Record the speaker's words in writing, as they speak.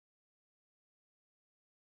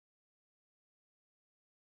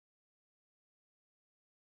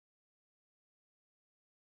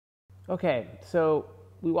Okay, so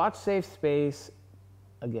we watched Safe Space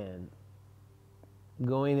again,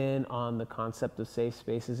 going in on the concept of safe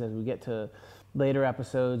spaces. As we get to later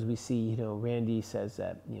episodes, we see, Randy says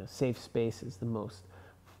that, safe space is the most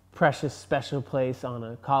precious, special place on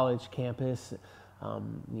a college campus.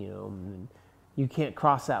 And you can't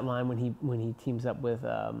cross that line when he teams up with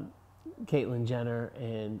Caitlyn Jenner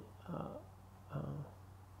and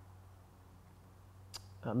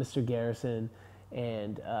Mr. Garrison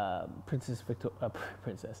and Principal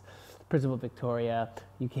Victoria.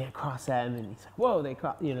 You can't cross that, and then he's like, "Whoa,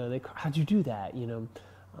 how'd you do that?"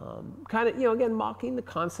 Kind of, again, mocking the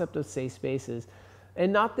concept of safe spaces,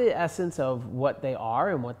 and not the essence of what they are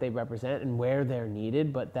and what they represent and where they're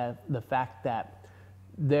needed, but that the fact that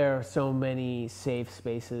there are so many safe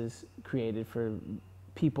spaces created for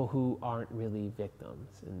people who aren't really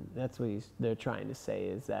victims, and that's what they're trying to say,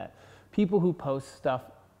 is that people who post stuff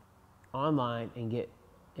online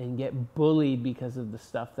and get bullied because of the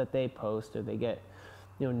stuff that they post, or they get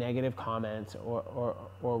negative comments or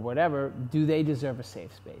whatever, do they deserve a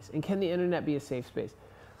safe space? And can the internet be a safe space?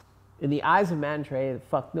 In the eyes of Matt and Trey,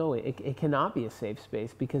 fuck no, it cannot be a safe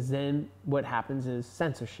space, because then what happens is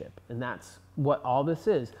censorship, and that's what all this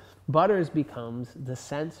is. Butters becomes the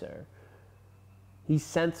censor. He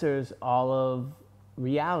censors all of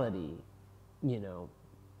reality,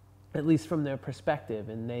 at least from their perspective,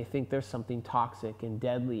 and they think there's something toxic and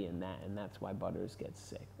deadly in that, and that's why Butters gets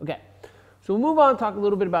sick. Okay, so we'll move on and talk a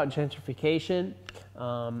little bit about gentrification,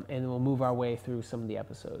 and then we'll move our way through some of the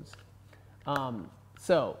episodes.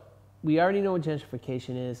 So we already know what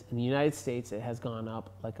gentrification is. In the United States, it has gone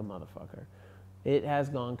up like a motherfucker. It has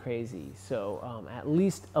gone crazy. So at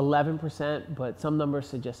least 11%, but some numbers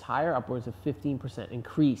suggest higher, upwards of 15%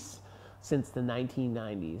 increase since the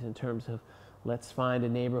 1990s in terms of, let's find a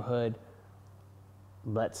neighborhood,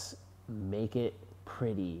 let's make it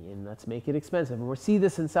pretty, and let's make it expensive. And we see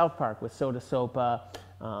this in South Park with Soda Sopa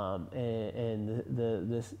and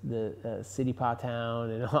the City Pa Town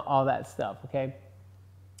and all that stuff, okay?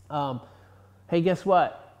 Hey, guess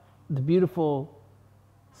what? The beautiful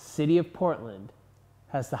city of Portland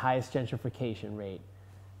has the highest gentrification rate.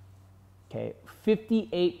 Okay,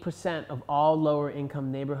 58% of all lower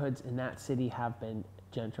income neighborhoods in that city have been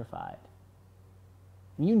gentrified.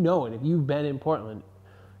 You know it. If you've been in Portland,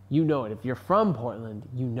 you know it. If you're from Portland,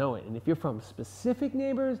 you know it. And if you're from specific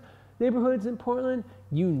neighborhoods in Portland,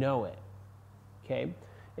 you know it. Okay?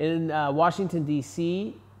 In Washington,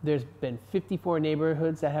 D.C., there's been 54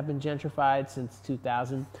 neighborhoods that have been gentrified since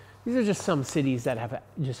 2000. These are just some cities that have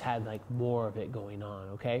just had like more of it going on,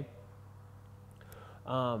 okay?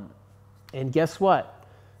 And guess what?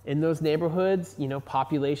 In those neighborhoods,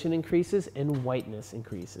 population increases and whiteness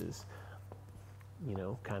increases.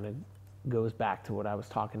 Kind of goes back to what I was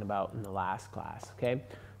talking about in the last class, okay?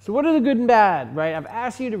 So what are the good and bad, right? I've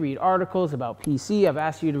asked you to read articles about PC. I've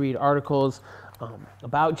asked you to read articles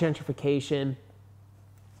about gentrification.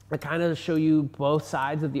 I kind of show you both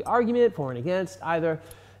sides of the argument, for and against either.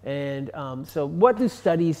 And so what do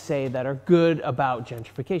studies say that are good about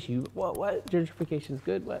gentrification? What? Gentrification is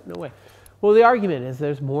good? What? No way. Well, the argument is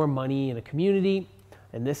there's more money in a community,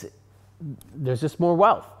 and there's just more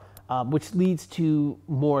wealth, which leads to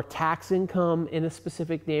more tax income in a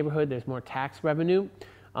specific neighborhood. There's more tax revenue.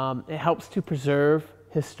 It helps to preserve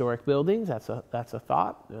historic buildings. That's a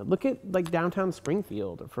thought. Look at like downtown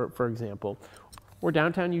Springfield, for example, or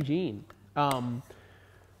downtown Eugene.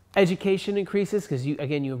 Education increases because you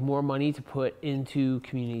have more money to put into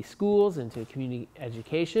community schools, into community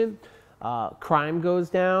education. Crime goes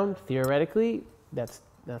down theoretically. That's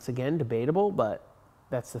again debatable, but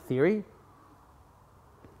that's the theory.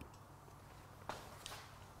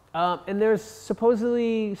 And there's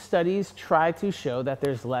supposedly studies try to show that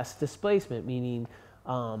there's less displacement, meaning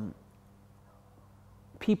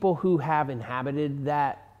people who have inhabited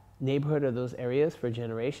that neighborhood or those areas for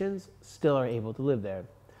generations still are able to live there.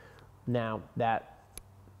 Now, that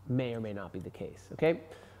may or may not be the case, okay?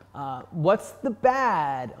 What's the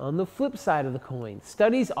bad on the flip side of the coin?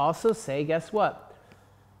 Studies also say, guess what?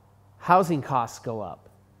 Housing costs go up.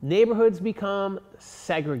 Neighborhoods become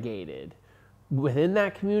segregated within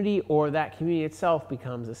that community, or that community itself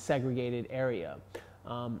becomes a segregated area.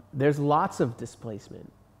 There's lots of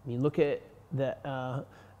displacement. I mean, look at the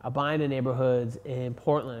Abina neighborhoods in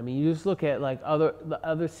Portland. I mean, you just look at like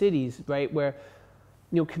other cities, right, where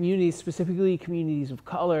communities, specifically communities of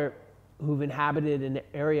color, who've inhabited an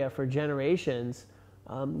area for generations,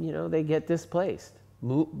 they get displaced,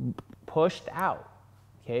 pushed out.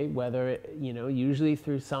 Okay, whether usually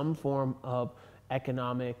through some form of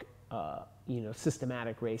economic,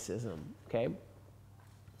 systematic racism. Okay.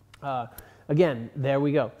 again, there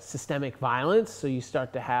we go, systemic violence. So you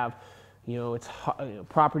start to have,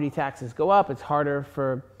 property taxes go up. It's harder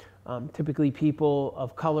for typically people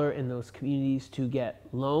of color in those communities to get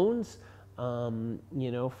loans,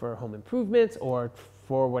 for home improvements or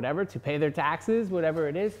for whatever, to pay their taxes, whatever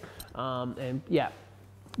it is. And yeah,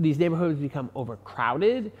 these neighborhoods become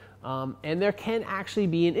overcrowded, and there can actually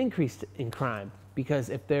be an increase in crime, because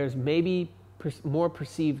if there's maybe more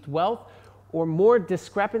perceived wealth or more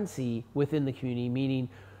discrepancy within the community, meaning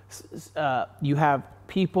you have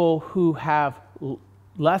people who have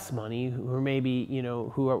less money, who are maybe,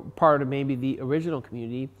 who are part of maybe the original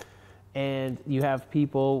community, and you have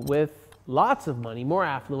people with lots of money, more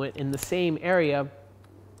affluent in the same area,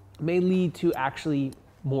 may lead to actually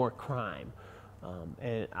more crime.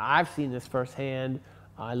 And I've seen this firsthand.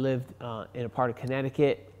 I lived in a part of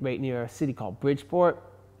Connecticut right near a city called Bridgeport,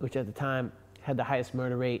 which at the time had the highest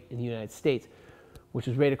murder rate in the United States, which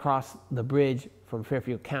was right across the bridge from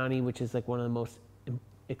Fairfield County, which is like one of the most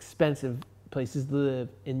expensive places to live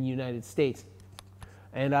in the United States.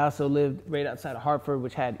 And I also lived right outside of Hartford,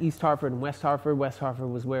 which had East Hartford and West Hartford. West Hartford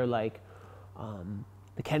was where the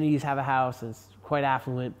Kennedys have a house, and it's quite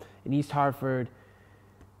affluent. In East Hartford,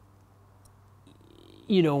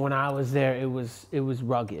 when I was there, it was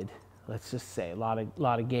rugged. Let's just say a lot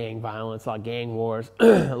of gang violence, a lot of gang wars,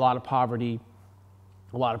 a lot of poverty,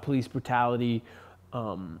 a lot of police brutality,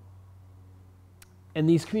 and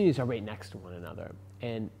these communities are right next to one another,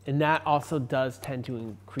 and that also does tend to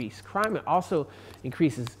increase crime. It also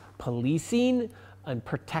increases policing and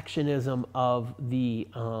protectionism of the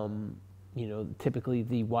typically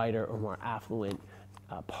the whiter or more affluent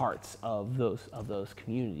parts of those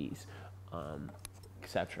communities,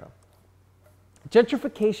 etc.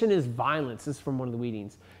 Gentrification is violence. This is from one of the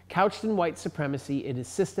readings. Couched in white supremacy, it is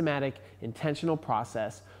systematic, intentional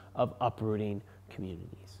process of uprooting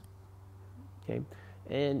communities. Okay,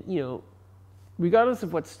 and regardless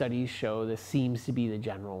of what studies show, this seems to be the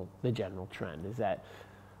general trend, is that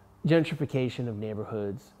gentrification of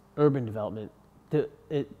neighborhoods, urban development,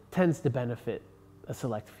 it tends to benefit a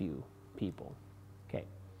select few people. Okay,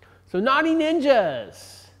 so naughty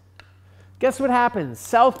ninjas. Guess what happens?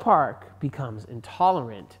 South Park becomes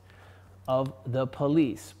intolerant of the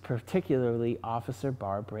police, particularly Officer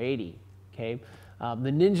Bar Brady. Okay, the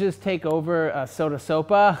ninjas take over Soda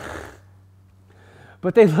Sopa,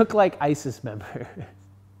 but they look like ISIS members.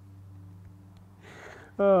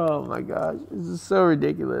 Oh my gosh, this is so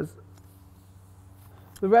ridiculous.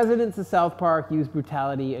 The residents of South Park use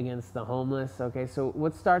brutality against the homeless. Okay, so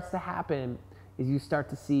what starts to happen is you start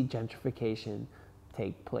to see gentrification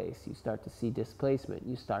take place. You start to see displacement.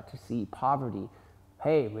 You start to see poverty.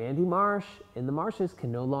 Hey, Randy Marsh in the Marshes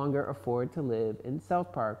can no longer afford to live in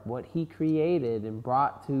South Park. What he created and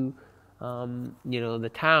brought to,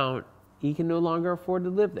 the town, he can no longer afford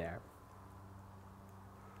to live there.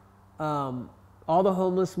 All the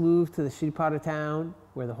homeless move to the shitty part of town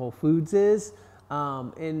where the Whole Foods is.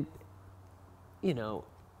 And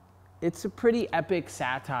it's a pretty epic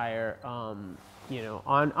satire, on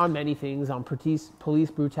many things, on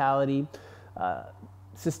police brutality,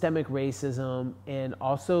 systemic racism, and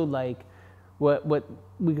also like what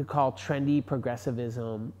we could call trendy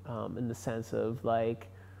progressivism, in the sense of like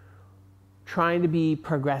trying to be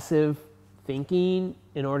progressive thinking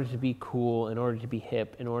in order to be cool, in order to be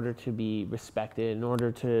hip, in order to be respected, in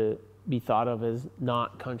order to be thought of as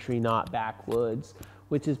not country, not backwoods,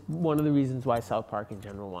 which is one of the reasons why South Park in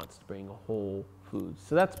general wants to bring a Whole Foods.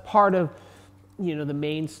 So that's part of the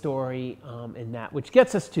main story in that, which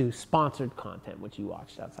gets us to sponsored content, which you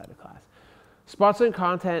watched outside of class. Sponsored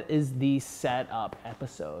content is the setup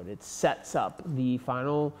episode. It sets up the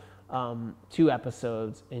final 2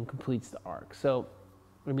 episodes and completes the arc. So,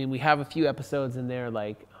 we have a few episodes in there,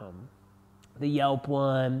 like the Yelp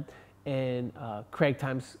one and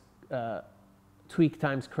Tweak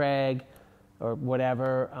times Craig, or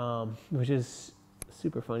whatever, which is a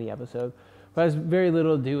super funny episode. But it has very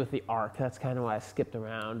little to do with the arc. That's kind of why I skipped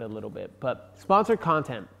around a little bit. But sponsored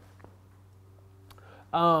content.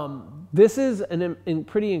 This is a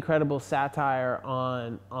pretty incredible satire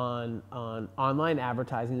on online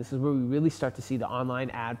advertising. This is where we really start to see the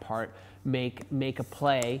online ad part make a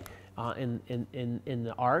play in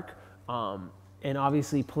the arc. And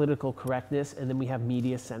obviously political correctness, and then we have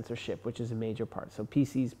media censorship, which is a major part. So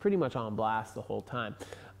PC's pretty much on blast the whole time.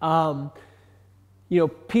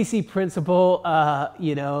 PC Principal,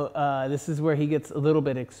 this is where he gets a little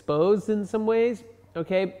bit exposed in some ways,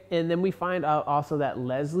 okay? And then we find out also that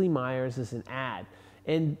Leslie Myers is an ad.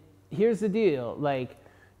 And here's the deal, like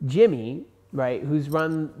Jimmy, right, who's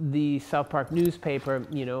run the South Park newspaper,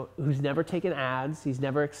 you know, who's never taken ads, he's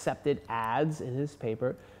never accepted ads in his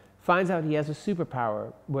paper, finds out he has a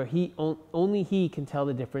superpower where only he can tell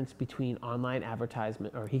the difference between online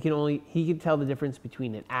advertisement, or he can tell the difference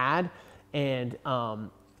between an ad and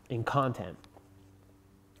in content.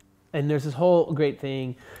 And there's this whole great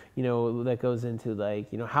thing, you know, that goes into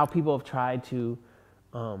like, you know, how people have tried to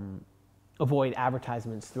avoid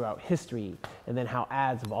advertisements throughout history, and then how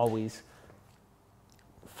ads have always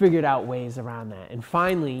figured out ways around that. And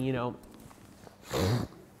finally, you know,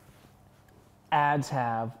 ads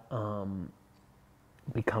have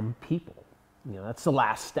become people. You know, that's the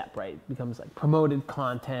last step, right? It becomes like promoted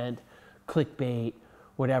content, clickbait,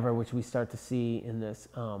 whatever, which we start to see in this.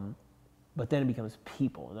 But then it becomes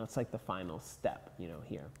people, and that's like the final step, you know,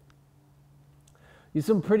 here. There's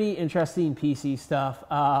some pretty interesting PC stuff.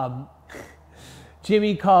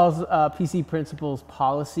 Jimmy calls PC Principal's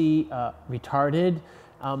policy retarded,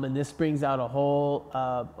 and this brings out a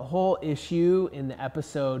whole issue in the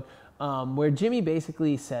episode where Jimmy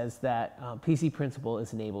basically says that PC Principal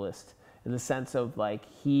is an ableist in the sense of like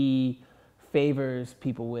he favors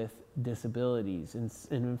people with disabilities, and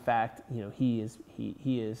in fact, you know, he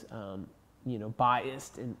is you know,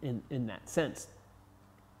 biased in that sense.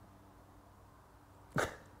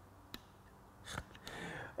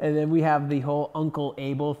 And then we have the whole Uncle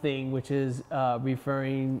Abel thing, which is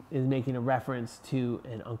making a reference to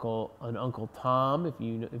an Uncle Tom, if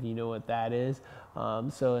you know what that is.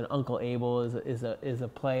 So an Uncle Abel is a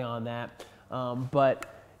play on that.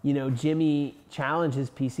 But you know, Jimmy challenges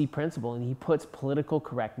PC Principal, and he puts political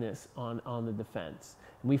correctness on the defense.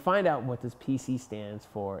 And we find out what this PC stands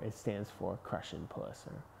for. It stands for crushing puss,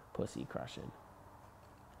 or pussy crushing.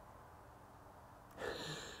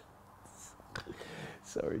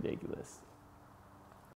 So ridiculous.